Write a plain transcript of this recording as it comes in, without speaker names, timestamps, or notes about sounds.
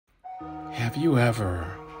Have you ever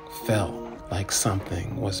felt like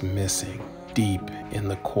something was missing deep in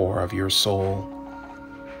the core of your soul?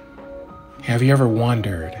 Have you ever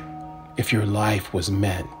wondered if your life was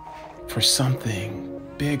meant for something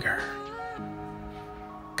bigger?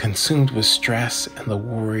 Consumed with stress and the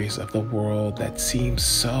worries of the world that seems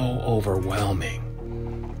so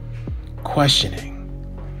overwhelming, questioning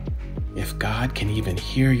if God can even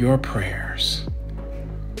hear your prayers,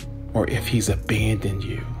 or if He's abandoned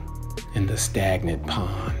you in the stagnant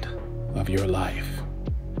pond of your life.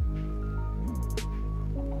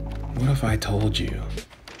 What if I told you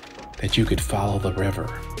that you could follow the river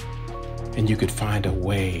and you could find a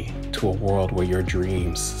way to a world where your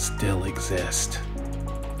dreams still exist?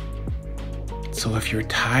 So if you're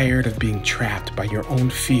tired of being trapped by your own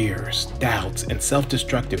fears, doubts, and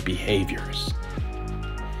self-destructive behaviors,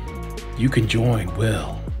 you can join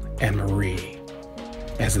Will and Marie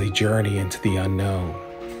as they journey into the unknown,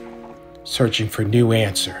 searching for new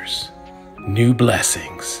answers, new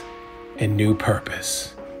blessings, and new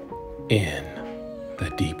purpose in the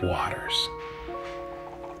deep waters.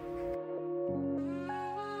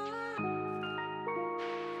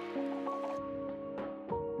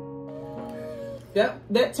 Yep,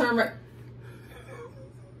 that term right.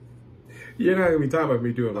 You're not gonna be talking about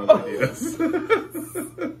me doing my videos.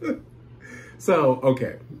 So,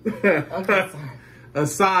 okay. Okay, sorry.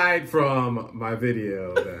 Aside from my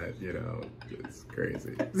video that, it's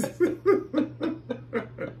crazy.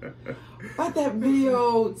 But that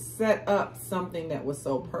video set up something that was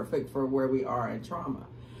so perfect for where we are in trauma.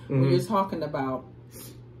 When you're talking about,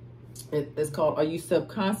 it's called, are you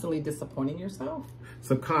subconsciously disappointing yourself?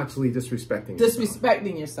 Subconsciously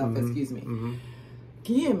disrespecting yourself, excuse me.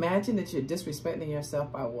 Can you imagine that you're disrespecting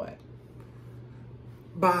yourself by what?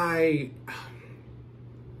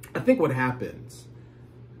 I think what happens,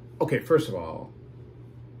 okay, first of all,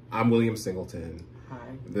 I'm William Singleton.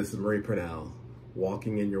 Hi. This is Marie Purnell,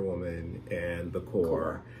 Walking in Your Woman and the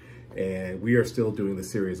Core. And we are still doing the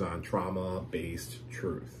series on trauma-based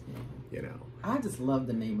truth, I just love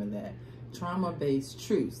the name of that, trauma-based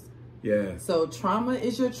truth. Yeah. So trauma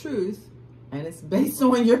is your truth, and it's based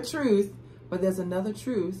on your truth, but there's another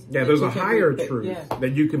truth. Yeah, there's a higher truth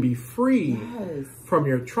that you can be free from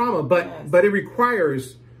your trauma, but it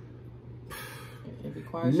requires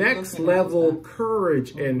next level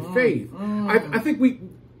courage and faith. I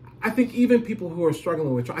think even people who are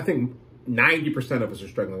struggling with trauma, I think 90% of us are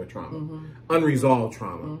struggling with trauma, unresolved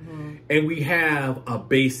trauma, and we have a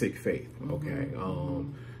basic faith. Okay,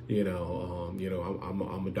 I'm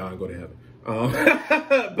a die and go to heaven.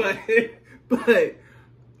 But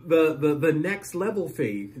the next level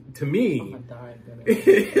faith to me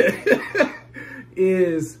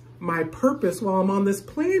is my purpose while I'm on this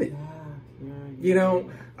planet.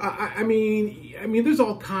 I mean, there's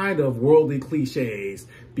all kind of worldly cliches,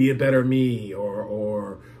 be a better me,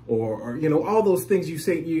 or all those things you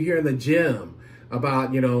hear in the gym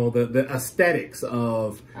about, the aesthetics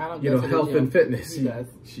of, health and fitness.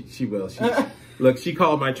 She will. Look, she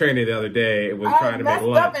called my trainer the other day and was trying to make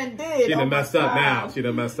lunch. She done messed up now. She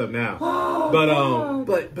done messed up now. But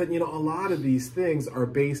a lot of these things are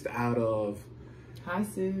based out of. Hi,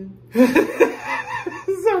 Sue.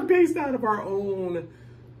 These are based out of our own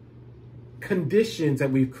conditions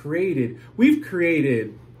that we've created. We've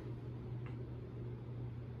created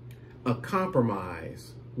a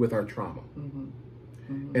compromise with our trauma.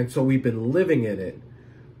 And so we've been living in it,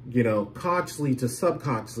 consciously to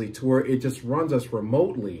subconsciously, to where it just runs us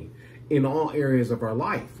remotely in all areas of our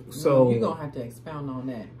life. So you're going to have to expound on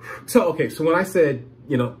that. So when I said,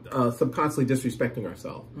 subconsciously disrespecting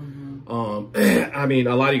ourselves, I mean,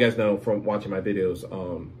 a lot of you guys know from watching my videos,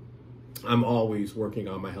 I'm always working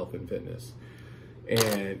on my health and fitness.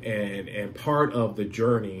 And part of the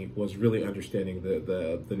journey was really understanding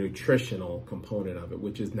the nutritional component of it,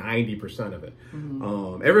 which is 90% of it.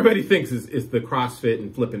 Everybody thinks it's the CrossFit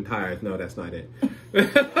and flipping tires. No, that's not it.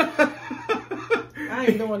 I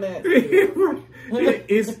ain't doing that.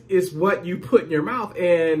 It's what you put in your mouth.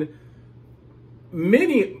 And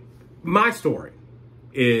my story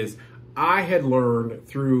is I had learned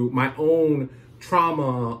through my own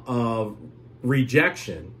trauma of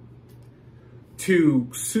rejection to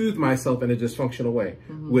soothe myself in a dysfunctional way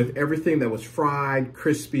with everything that was fried,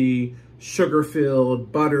 crispy,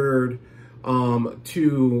 sugar-filled, buttered,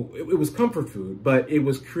 it was comfort food, but it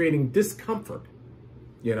was creating discomfort,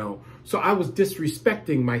 So I was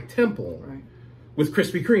disrespecting my temple with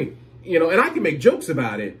Krispy Kreme, and I can make jokes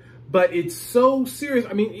about it, but it's so serious.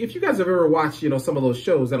 I mean, if you guys have ever watched, some of those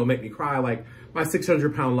shows that'll make me cry, like My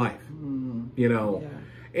 600-Pound Life,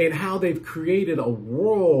 and how they've created a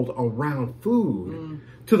world around food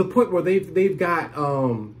to the point where they've got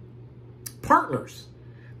partners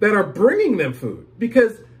that are bringing them food.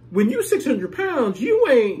 Because when you're 600 pounds, you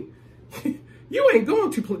ain't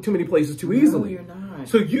going too many places too easily. No, you're not.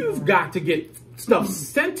 So you've got to get stuff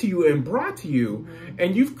sent to you and brought to you,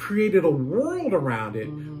 and you've created a world around it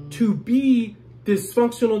to be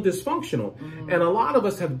dysfunctional. And a lot of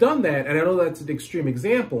us have done that, and I know that's an extreme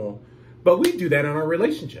example, but we do that in our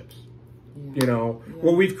relationships. You know,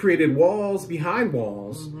 where we've created walls behind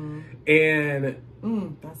walls, and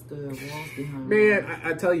that's good. Walls behind man, walls.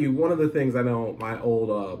 I tell you, one of the things I know my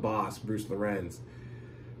old boss, Bruce Lorenz,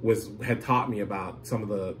 had taught me about some of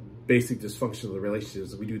the basic dysfunction of the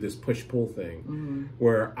relationships. We do this push-pull thing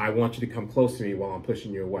where I want you to come close to me while I'm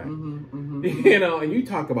pushing you away. You know, and you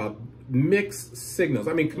talk about mixed signals.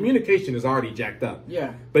 I mean, communication is already jacked up.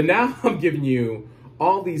 Yeah. But now I'm giving you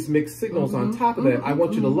all these mixed signals on top of that. I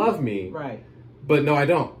want you to love me. Right. But no, I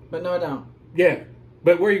don't. But no, I don't. Yeah.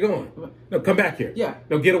 But where are you going? No, come back here. Yeah.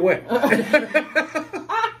 No, get away.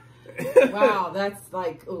 Wow, that's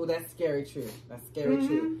like, oh, that's scary true. That's scary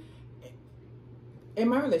true. In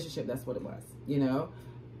my relationship, that's what it was, you know?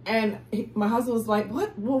 And my husband was like,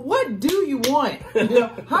 what? Well, what do you want? You know,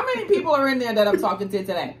 how many people are in there that I'm talking to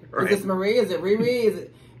today? Right. Is this Marie? Is it Riri?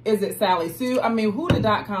 Is it Sally Sue? I mean, who the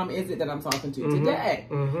 .com is it that I'm talking to today?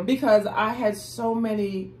 Because I had so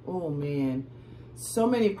many, oh man, so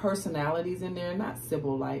many personalities in there. Not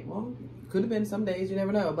Sybil-like. Well, could have been some days, you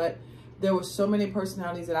never know. But there were so many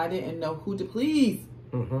personalities that I didn't know who to please.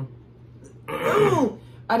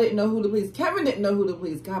 I didn't know who to please. Kevin didn't know who to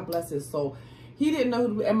please. God bless his soul. He didn't know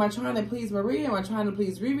who to, am I trying to please Marie? Am I trying to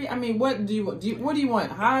please Riri? I mean, what do you want? What do you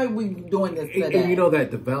want? How are we doing this today? And you know that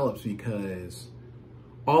develops because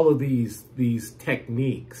all of these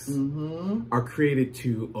techniques are created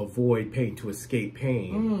to avoid pain, to escape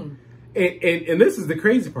pain. And this is the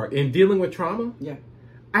crazy part. In dealing with trauma,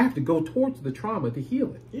 I have to go towards the trauma to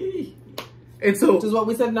heal it. And so, which is what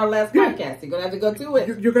we said in our last podcast. You're going to have to go to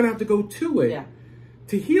it. You're going to have to go to it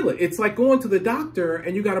to heal it. It's like going to the doctor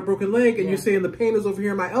and you got a broken leg and you're saying the pain is over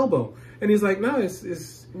here in my elbow. And he's like, no,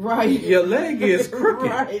 it's right. Your leg is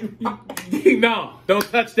crooked. Right. No, don't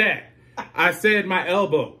touch that. I said my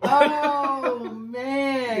elbow. Oh,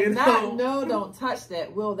 man. You know? No, don't touch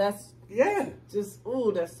that. Will, that's just,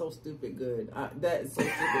 oh, that's so stupid good. That is so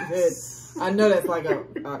stupid good. I know that's like a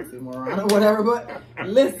oxymoron or whatever, but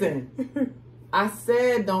listen, I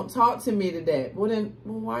said don't talk to me today. Well, then,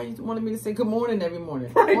 why you wanted me to say good morning every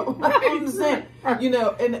morning? Right, I understand. You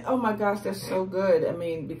know, and oh my gosh, that's so good. I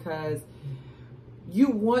mean, because you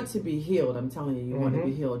want to be healed. I'm telling you, you want to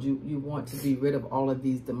be healed. You want to be rid of all of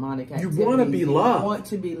these demonic activities. You want to be loved. You want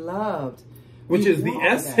to be loved. Which is the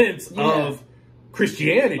essence of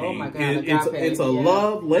Christianity. Oh my God, it's a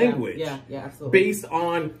love language. Yeah, absolutely. Based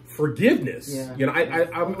on forgiveness. Yeah. You know,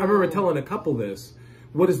 I remember telling a couple this.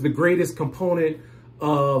 What is the greatest component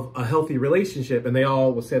of a healthy relationship? And they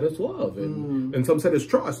all said it's love, and some said it's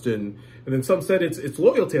trust, and then some said it's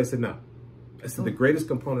loyalty. I said no. I said the greatest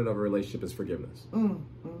component of a relationship is forgiveness.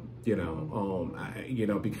 You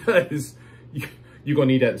know, because you're gonna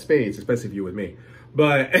need that in spades, especially if you're with me.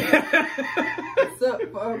 But so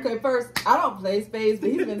okay, first, I don't play spades, but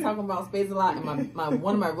he's been talking about spades a lot. And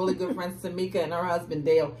one of my really good friends, Tamika, and her husband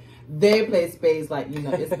Dale, they play spades like, you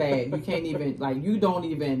know, it's bad. You can't even, like, you don't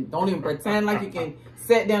even pretend like you can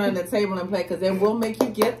sit down at the table and play, because they will make you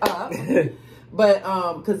get up. But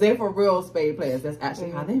because they're for real spade players. That's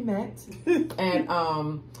actually how they met.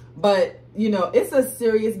 And but you know, it's a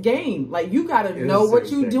serious game. Like, you got to know what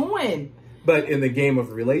you're doing. But in the game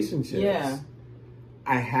of relationships,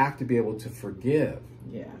 I have to be able to forgive.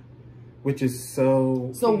 Yeah. Which is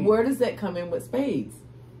so. So where does that come in with spades?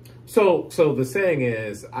 So the saying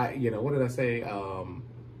is, what did I say?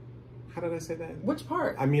 How did I say that? Which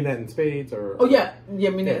part? I mean that in spades, or I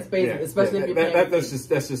mean that in spades, especially if you're playing. That's just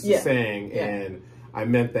the saying, and I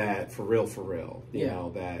meant that for real. You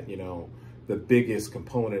know that the biggest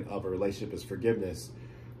component of a relationship is forgiveness,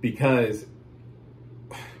 because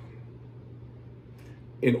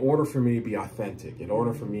in order for me to be authentic, in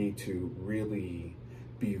order for me to really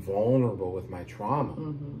be vulnerable with my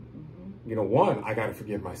trauma, one, I got to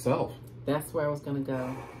forgive myself. That's where I was going to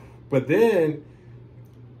go. But then,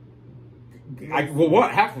 half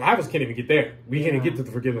of us can't even get there. We can't even get to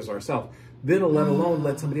the forgiveness ourselves. Then, let alone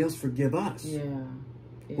let somebody else forgive us.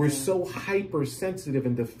 We're so hypersensitive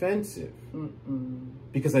and defensive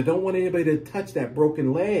because I don't want anybody to touch that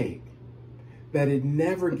broken leg, that it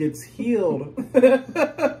never gets healed.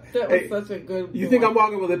 That was such a good point. You think I'm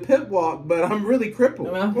walking with a pimp walk, but I'm really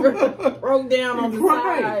crippled. I'm broke down on the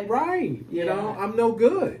side. Right. You know, I'm no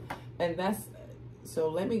good. And that's So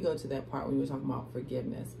let me go to that part when you were talking about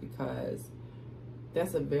forgiveness, because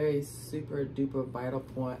that's a very super duper vital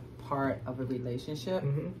part of a relationship.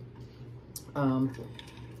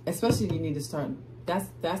 Especially you need to start.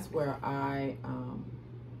 That's where I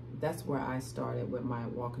started with my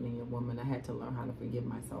walking in your woman. I had to learn how to forgive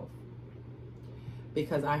myself,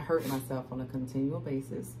 because I hurt myself on a continual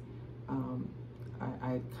basis.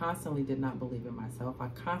 I constantly did not believe in myself. I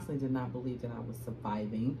constantly did not believe that I was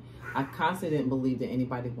surviving. I constantly didn't believe that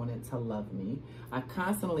anybody wanted to love me. I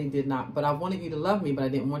constantly did not, but I wanted you to love me, but I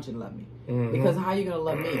didn't want you to love me. Because how are you going to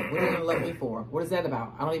love me? What are you going to love me for? What is that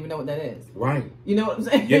about? I don't even know what that is. Right. You know what I'm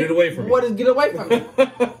saying? Get it away from me. What is get away from me?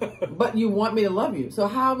 But you want me to love you. So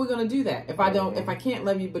how are we going to do that? If I can't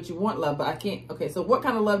love you, but you want love, but I can't. Okay, so what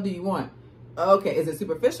kind of love do you want? Okay, is it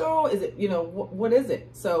superficial? Is it, what is it?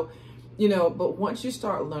 So, but once you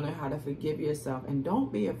start learning how to forgive yourself, and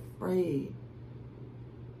don't be afraid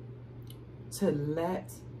to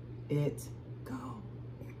let it go.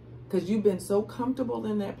 Because you've been so comfortable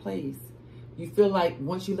in that place. You feel like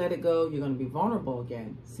once you let it go, you're going to be vulnerable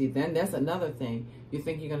again. See, then that's another thing. You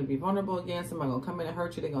think you're going to be vulnerable again. Somebody's going to come in and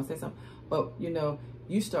hurt you. They're going to say something. But,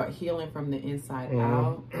 you start healing from the inside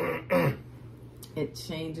out. It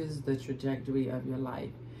changes the trajectory of your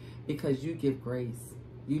life, because you give grace.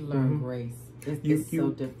 You learn grace. It's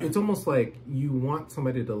so different. It's almost like you want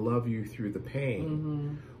somebody to love you through the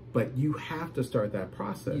pain, but you have to start that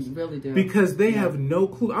process. You really do, because they have no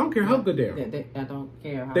clue. I don't care how good they are. I don't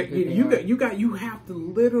care how good they are. You have to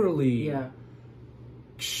literally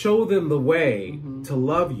show them the way to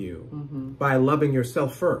love you by loving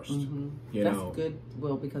yourself first. That's good,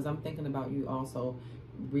 Will, because I'm thinking about you also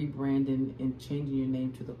rebranding and changing your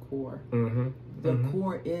name to the core. The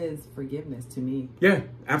core is forgiveness to me. Yeah,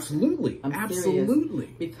 absolutely. I'm absolutely.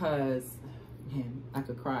 Serious, because, man, I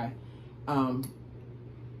could cry.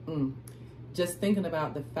 Just thinking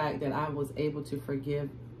about the fact that I was able to forgive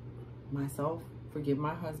myself, forgive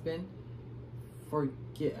my husband,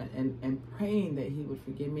 and praying that he would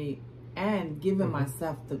forgive me, and giving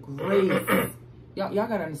myself the grace. Y'all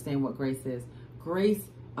gotta understand what grace is. Grace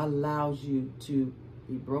allows you to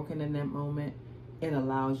be broken in that moment. It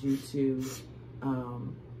allows you to,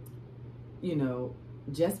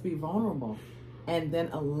 just be vulnerable, and then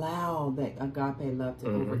allow that agape love to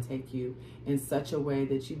overtake you in such a way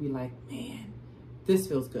that you be like, man, this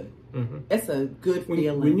feels good. It's a good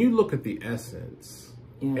feeling. When you look at the essence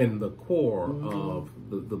and the core of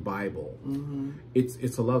the Bible,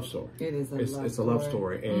 it's a love story. It is it's a love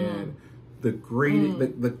story. And the great,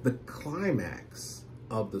 the climax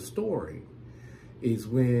of the story is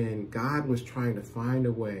when God was trying to find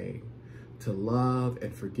a way to love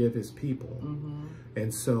and forgive his people.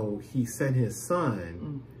 And so he sent his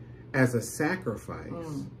son as a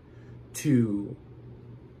sacrifice to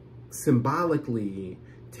symbolically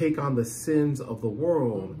take on the sins of the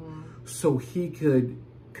world so he could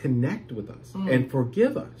connect with us and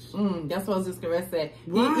forgive us. That's what I was just going to say.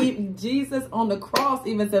 Right. Jesus on the cross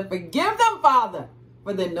even said, forgive them, Father,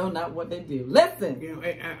 for they know not what they do. Listen.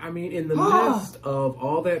 I mean, in the midst of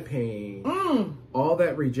all that pain, all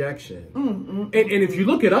that rejection, and if you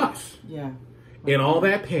look at us, in all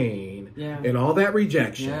that pain, and all that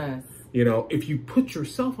rejection, if you put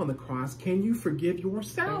yourself on the cross, can you forgive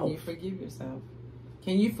yourself? Can you forgive yourself?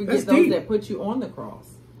 Can you forgive those that put you on the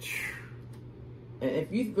cross? And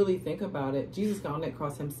if you really think about it, Jesus got on that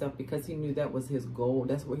cross himself because he knew that was his goal.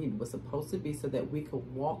 That's where he was supposed to be, so that we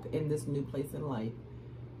could walk in this new place in life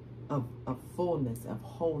of fullness, of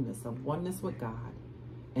wholeness, of oneness with God,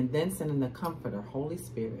 and then sending the Comforter, Holy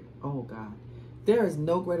Spirit. Oh, God. There is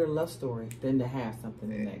no greater love story than to have something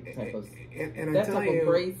in that type of, that type of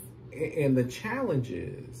grace. And the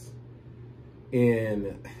challenges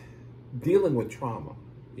in dealing with trauma,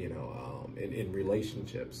 in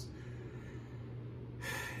relationships,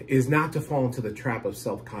 is not to fall into the trap of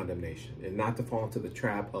self-condemnation, and not to fall into the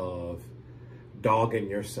trap of dogging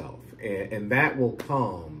yourself. And that will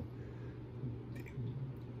come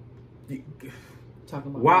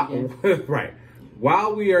talking about right.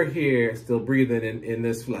 While we are here still breathing in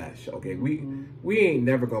this flesh, okay, we ain't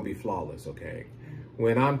never gonna be flawless, okay?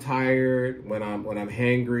 When I'm tired, when I'm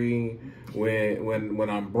hangry, when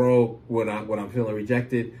I'm broke, when I'm feeling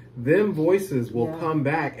rejected, them voices will come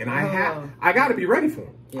back, and I got to be ready for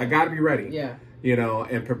them. I got to be ready.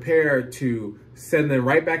 And prepared to send them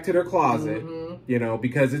right back to their closet You know,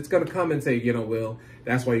 because it's going to come and say, you know, Will,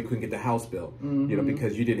 that's why you couldn't get the house built, you know,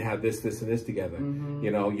 because you didn't have this, this, and this together.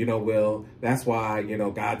 You know, Will, that's why, you know,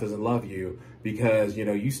 God doesn't love you because, you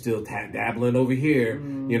know, you still dabbling over here,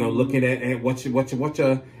 you know, looking at what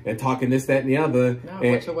you, and talking this, that, and the other. No,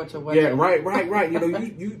 and, what yeah, right. You know,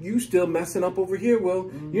 you still messing up over here,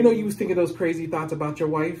 Will. You know, you was thinking those crazy thoughts about your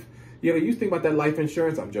wife. You know, you think about that life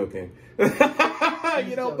insurance. I'm joking.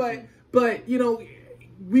 You know, but, you know,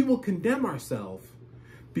 we will condemn ourselves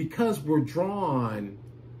because we're drawn.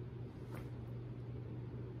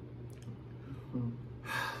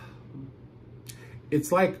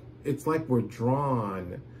 It's like we're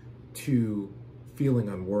drawn to feeling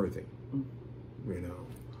unworthy, you know.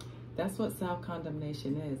 That's what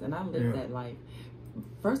self-condemnation is, and I lived that life.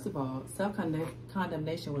 First of all,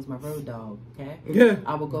 self-condemnation was my road dog, okay? Yeah.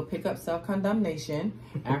 I would go pick up self-condemnation.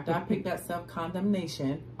 After I picked up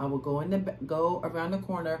self-condemnation, I would go around the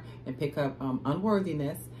corner and pick up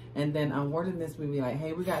unworthiness. And then unworthiness would be like,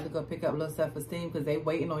 hey, we got to go pick up low self-esteem because they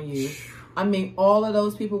waiting on you. I mean, all of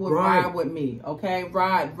those people would ride with me, okay?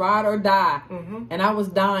 Ride or die. And I was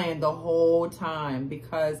dying the whole time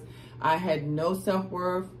because I had no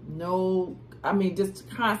self-worth, just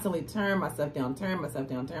constantly turn myself down.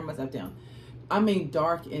 I mean,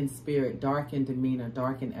 dark in spirit, dark in demeanor,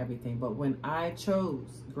 dark in everything. But when I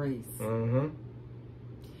chose grace and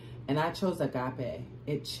I chose agape,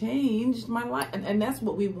 it changed my life. And that's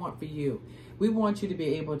what we want for you. We want you to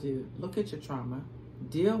be able to look at your trauma,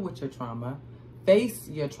 deal with your trauma, face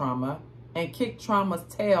your trauma, and kick trauma's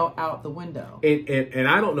tail out the window. And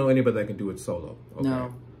I don't know anybody that can do it solo. Okay?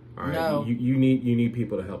 No. All right. No. You need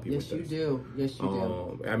people to help you with this. Yes, you do. Yes, you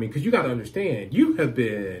do. I mean, because you got to understand, you have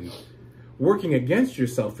been working against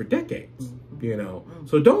yourself for decades, you know.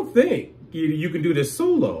 So don't think you can do this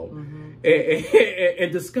solo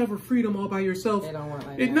and discover freedom all by yourself. It don't work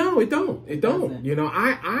like that. No, it don't. It don't. You know,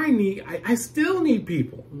 I still need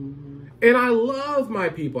people. And I love my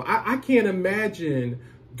people. I can't imagine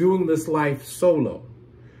doing this life solo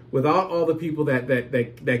without all the people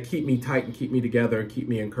that keep me tight and keep me together and keep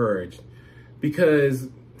me encouraged. Because,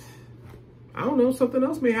 I don't know, something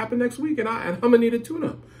else may happen next week and I'm going to need a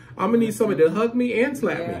tune-up. I'm going to need somebody to hug me and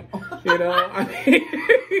slap me. You know?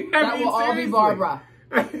 That will all be Barbara.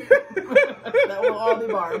 That will all be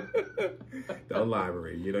Barbara. Don't lie,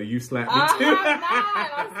 Marie. You know, you slapped me too.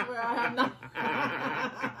 I swear I have not.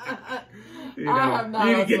 You know, I have not.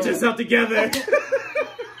 You need to get yourself together.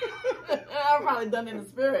 I've probably done it in the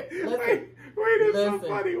spirit. Listen. Wait, it's so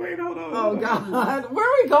funny. Wait, hold on. Oh, God. Where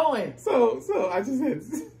are we going? So I just had...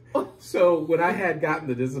 So when I had gotten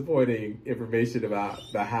the disappointing information about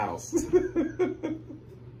the house, and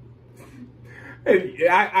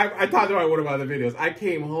I talked about one of my other videos. I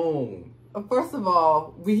came home. First of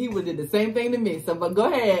all, he would do the same thing to me. So, but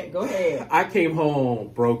go ahead. I came home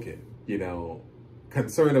broken, you know,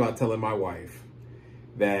 concerned about telling my wife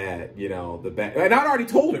that, you know, and I'd already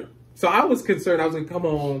told her. So I was concerned. I was going to come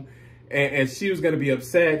home and she was going to be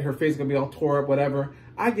upset. Her face going to be all tore up, whatever.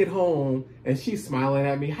 I get home and she's smiling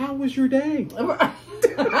at me. How was your day? And I'm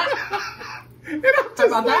just how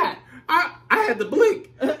about that? I had to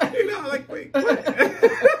blink. You know, like, wait,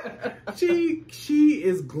 what? She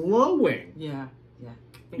is glowing. Yeah.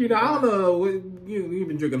 You know, I don't know. You've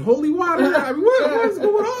been drinking holy water. I mean, what's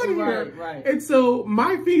going on here? Right. And so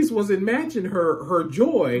my face wasn't matching her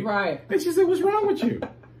joy. Right. And she said, "What's wrong with you?"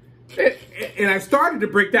 And I started to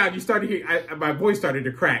break down. You started to hear, my voice started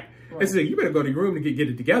to crack. Right. I said, "You better go to your room to get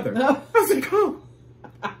it together." No. I was like, "Oh,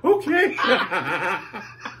 okay."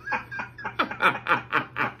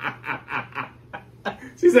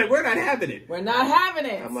 She's like, "We're not having it." We're not having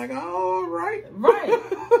it. I'm like, "Oh, all right." Right.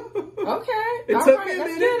 Okay. It took me a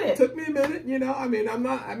minute. It took me a minute. You know,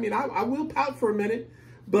 I will pout for a minute,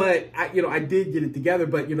 but I did get it together.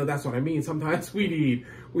 But you know, that's what I mean. Sometimes we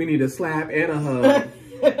need a slap and a hug.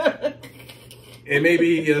 And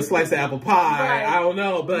maybe a slice of apple pie. Right. I don't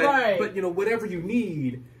know. But you know, whatever you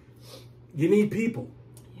need people.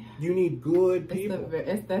 Yeah. You need good people.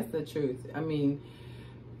 That's the truth. I mean,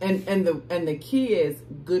 and the key is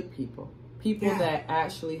good people. People that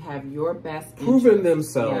actually have your best interest. Proven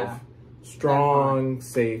themselves strong,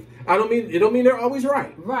 safe. It don't mean they're always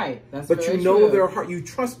right. Right. That's but you know their heart. You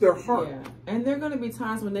trust their heart. Yeah. And there are going to be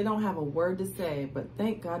times when they don't have a word to say, but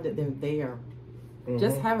thank God that they're there.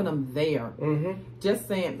 Just having them there. Just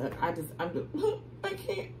saying, look, I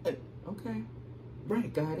can't. Okay.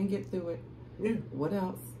 Right. Go ahead and get through it. Yeah. What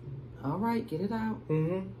else? All right, get it out.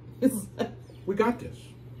 We got this.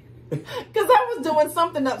 Because I was doing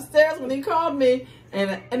something upstairs when he called me,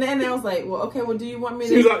 and then I was like, well, okay, well, do you want me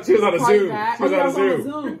to She was on a call Zoom. you back? She was on a Zoom.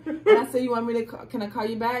 Zoom. And I said, you want me to, can I call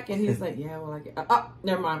you back? And he's like, yeah, well,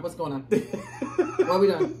 never mind. What's going on? What are we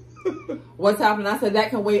doing? What's happening? I said, that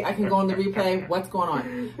can wait. I can go on the replay. What's going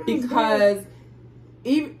on? Because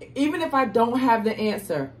even if I don't have the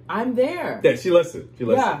answer, I'm there. Yeah, she listened.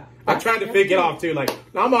 Yeah. I tried to fake it off too, like,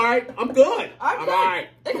 no, I'm all right. I'm good. I'm all right.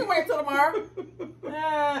 It can wait till tomorrow.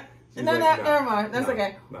 Never mind. That's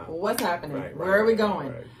okay. What's happening? Right, Where are we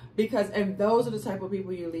going? Right. Because, and those are the type of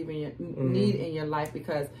people you need in your life,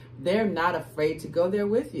 because they're not afraid to go there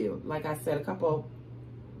with you. Like I said a couple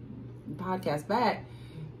podcasts back,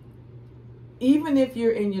 even if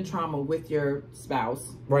you're in your trauma with your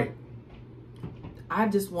spouse, Right. I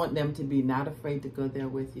just want them to be not afraid to go there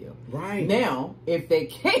with you. Right. Now, if they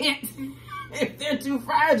can't, if they're too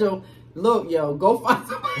fragile, look, yo, go find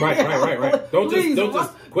somebody. Right. Don't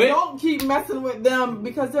just quit. Don't keep messing with them,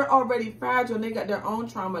 because they're already fragile and they got their own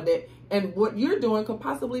trauma and what you're doing could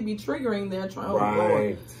possibly be triggering their trauma.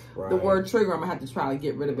 Right. The word trigger, I'm gonna have to try to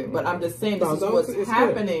get rid of it. But I'm just saying this is what's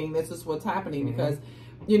happening. This is what's happening because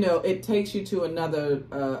it takes you to another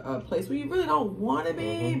place where you really don't want to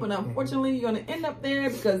be, but unfortunately you're going to end up there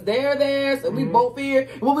because they're there, so we both here.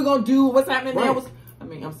 And what we going to do? What's happening now?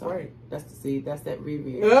 I'm sorry. That's that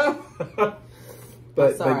review.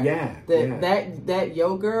 But yeah. That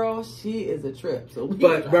yo girl, she is a trip. So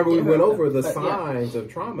remember we went over the signs of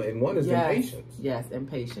trauma, and one is impatience. Yes,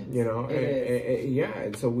 impatience.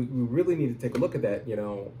 And so we really need to take a look at that,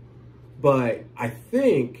 But I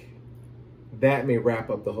think that may wrap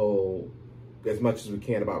up the whole, as much as we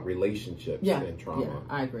can, about relationships and trauma. Yeah,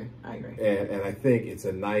 I agree. And I think it's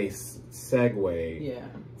a nice segue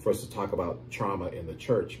for us to talk about trauma in the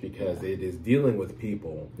church, because it is dealing with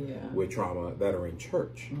people with trauma that are in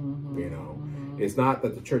church. It's not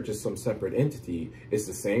that the church is some separate entity. It's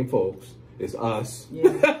the same folks. It's us.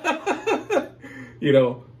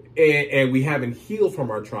 And we haven't healed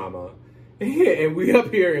from our trauma. And we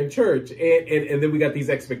up here in church, and then we got these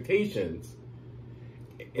expectations.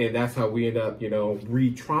 And that's how we end up,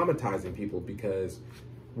 re-traumatizing people, because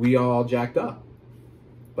we all jacked up.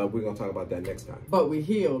 But we're going to talk about that next time. But we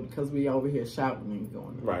healed because we over here shouting and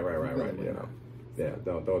going. Right. Yeah,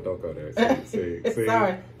 don't go there. See.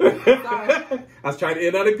 Sorry. I was trying to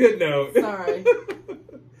end on a good note. Sorry.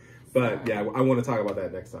 But yeah, I want to talk about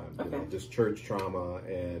that next time. Okay. Just church trauma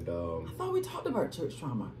and. I thought we talked about church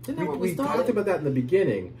trauma. Isn't that what we started? We talked about that in the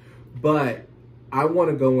beginning, but I want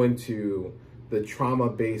to go into the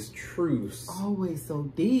trauma-based truths. Always so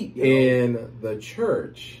deep. In the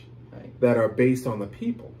church that are based on the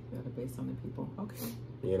people. That are based on the people. Okay.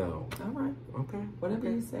 All right. Okay. Whatever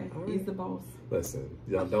you say. He's the boss. Listen,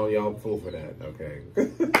 y'all fool for that, okay?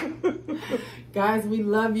 Guys, we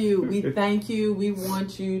love you. We thank you. We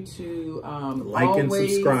want you to like and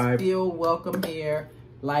subscribe. Feel welcome here.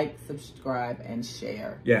 Like, subscribe, and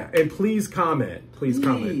share. Yeah, and please comment. Please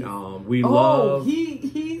comment. We love.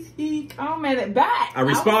 He commented back. I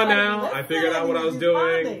respond now. I figured out what I was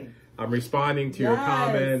doing. I'm responding to your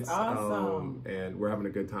comments. Awesome. And we're having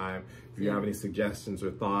a good time. If you have any suggestions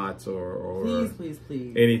or thoughts or please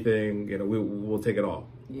anything, we'll take it all.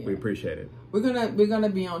 Yeah. We appreciate it. We're gonna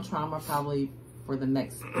be on trauma probably for the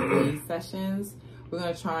next 3 sessions. We're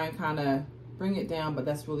gonna try and kind of bring it down, but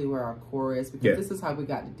that's really where our core is, because this is how we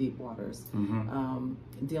got to deep waters.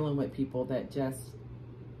 Dealing with people that just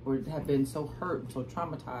have been so hurt and so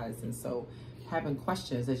traumatized, and so having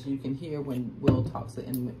questions, as you can hear when Will talks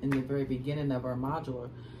in the very beginning of our modular.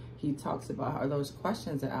 He talks about, are those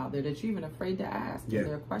questions out there that you're even afraid to ask? Yeah.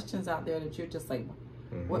 There are questions out there that you're just like,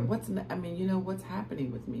 what's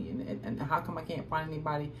happening with me? And how come I can't find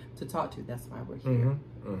anybody to talk to? That's why we're here.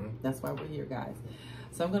 That's why we're here, guys.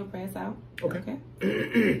 So I'm going to pray us out.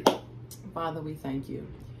 Okay? Father, we thank you.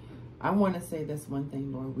 I want to say this one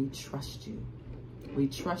thing, Lord. We trust you. We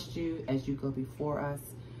trust you as you go before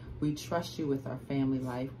us. We trust you with our family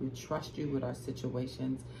life. We trust you with our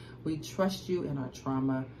situations. We trust you in our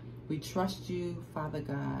trauma. We trust you, Father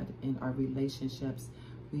God, in our relationships.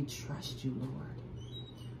 We trust you, Lord.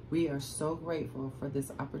 We are so grateful for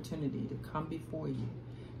this opportunity to come before you,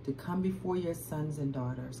 to come before your sons and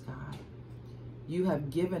daughters, God. You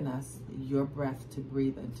have given us your breath to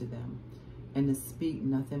breathe into them and to speak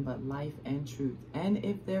nothing but life and truth. And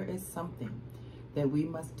if there is something that we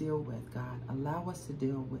must deal with, God, allow us to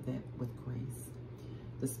deal with it with grace,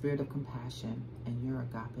 the spirit of compassion, and your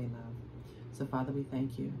agape love. So, Father, we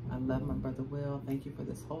thank you. I love my brother Will. Thank you for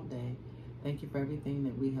this whole day. Thank you for everything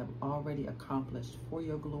that we have already accomplished for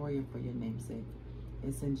your glory and for your name's sake.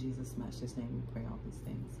 It's in Jesus' matchless name we pray all these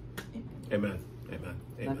things. Amen. Amen. Amen.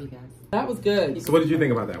 Amen. Love you guys. That was good. So what did you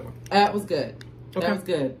think about that one? That was good. Okay. That was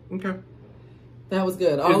good. Okay. That was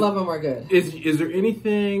good. All of them were good. Is there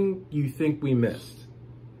anything you think we missed?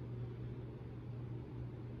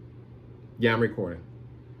 Yeah, I'm recording.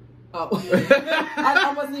 Oh,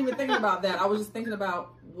 I wasn't even thinking about that. I was just thinking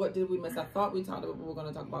about what did we miss. I thought we talked about what we were going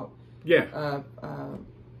to talk about. Yeah.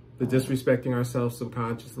 The disrespecting ourselves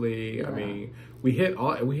subconsciously. Yeah. I mean, we hit.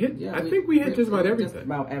 Yeah, I think we hit just about everything. Just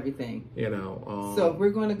about everything. You know. So we're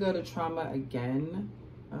going to go to trauma again.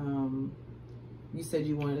 You said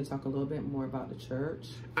you wanted to talk a little bit more about the church.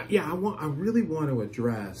 Yeah, I really want to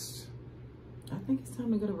address. I think it's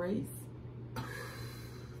time to go to race.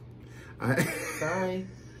 Sorry.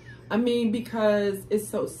 I mean, because it's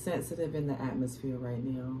so sensitive in the atmosphere right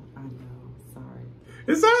now. I know. Sorry.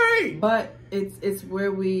 It's all right. But it's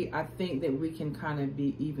where I think that we can kind of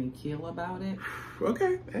be even keel about it.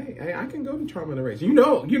 Okay. Hey, I can go to trauma and race. You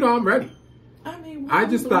know I'm ready. I mean, I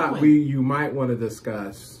just thought you might want to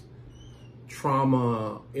discuss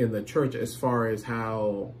trauma in the church as far as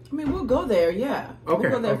how. I mean, we'll go there. Yeah. Okay.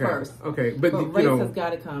 We'll go there first. Okay. But race has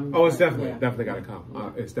got to come. Oh, it's definitely got to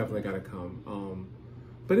come. It's definitely got to come.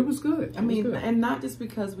 But it was good. I mean, and not just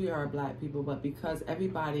because we are Black people, but because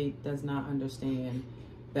everybody does not understand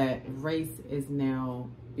that race is now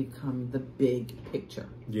become the big picture.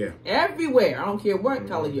 Yeah. Everywhere. I don't care what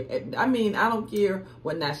color you're. I mean, I don't care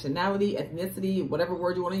what nationality, ethnicity, whatever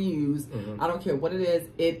word you want to use. I don't care what it is.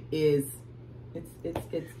 It is.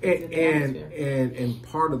 It's and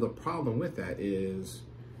part of the problem with that is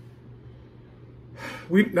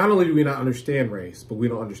we not only do we not understand race, but we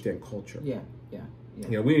don't understand culture. Yeah.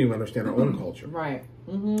 You know, we don't even understand our own culture. Right.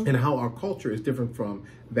 And how our culture is different from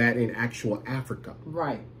that in actual Africa.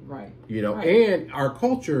 Right. You know, and our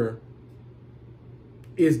culture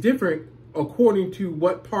is different according to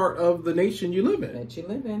what part of the nation you live in. That you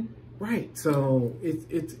live in. Right. So it's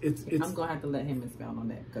I'm gonna have to let him expound on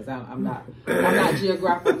that because I'm not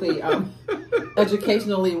geographically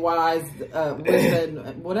educationally wise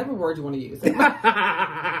with whatever word you want to use.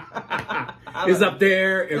 It's up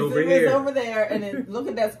there and over here. It's over there, and then look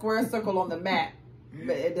at that square circle on the map.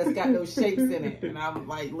 But it just got no shapes in it, and I'm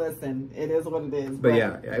like, listen, it is what it is. But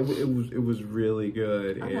yeah, it was really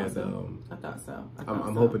good, I thought so.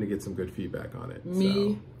 I'm hoping to get some good feedback on it.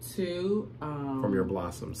 Me too. From your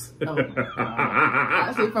blossoms. Oh my God.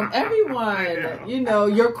 Actually, from everyone, you know,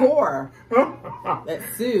 your core. That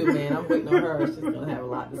Sue, man, I'm waiting on her. She's gonna have a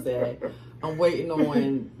lot to say. I'm waiting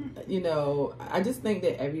on, you know, I just think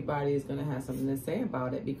that everybody is going to have something to say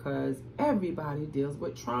about it because everybody deals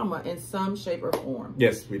with trauma in some shape or form.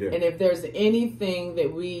 Yes, we do. And if there's anything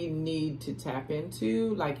that we need to tap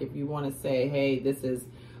into, like if you want to say, hey, this is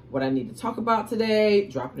what I need to talk about today,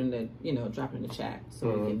 drop it in the chat so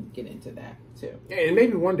we can get into that too. Yeah, and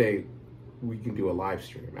maybe one day we can do a live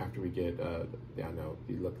stream after we get, I know,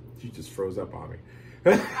 you just froze up on me.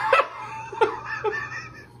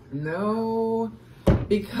 No,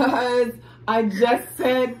 because I just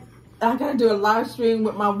said I gotta do a live stream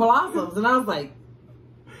with my blossoms, and I was like,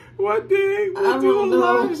 "What day we'll do a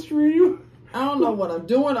live stream?" I don't know what I'm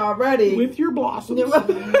doing already with your blossoms. I'm like,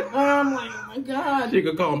 oh my God! You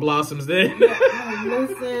could call them blossoms then.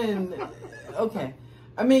 Listen, okay.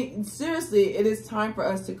 I mean, seriously, it is time for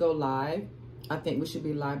us to go live. I think we should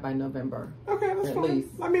be live by November. Okay, that's fine. Least.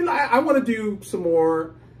 I mean, I want to do some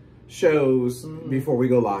more shows before we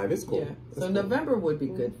go live. It's cool. Yeah. So November would be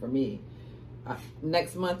good for me.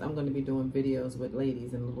 Next month I'm going to be doing videos with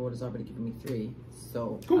ladies, and the Lord has already given me 3.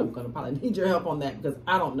 So cool. I'm going to probably need your help on that because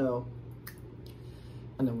I don't know.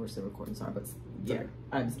 I know we're still recording, sorry, but yeah,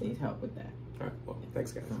 I just need help with that. All right. Well,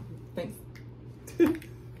 thanks, guys. Thanks.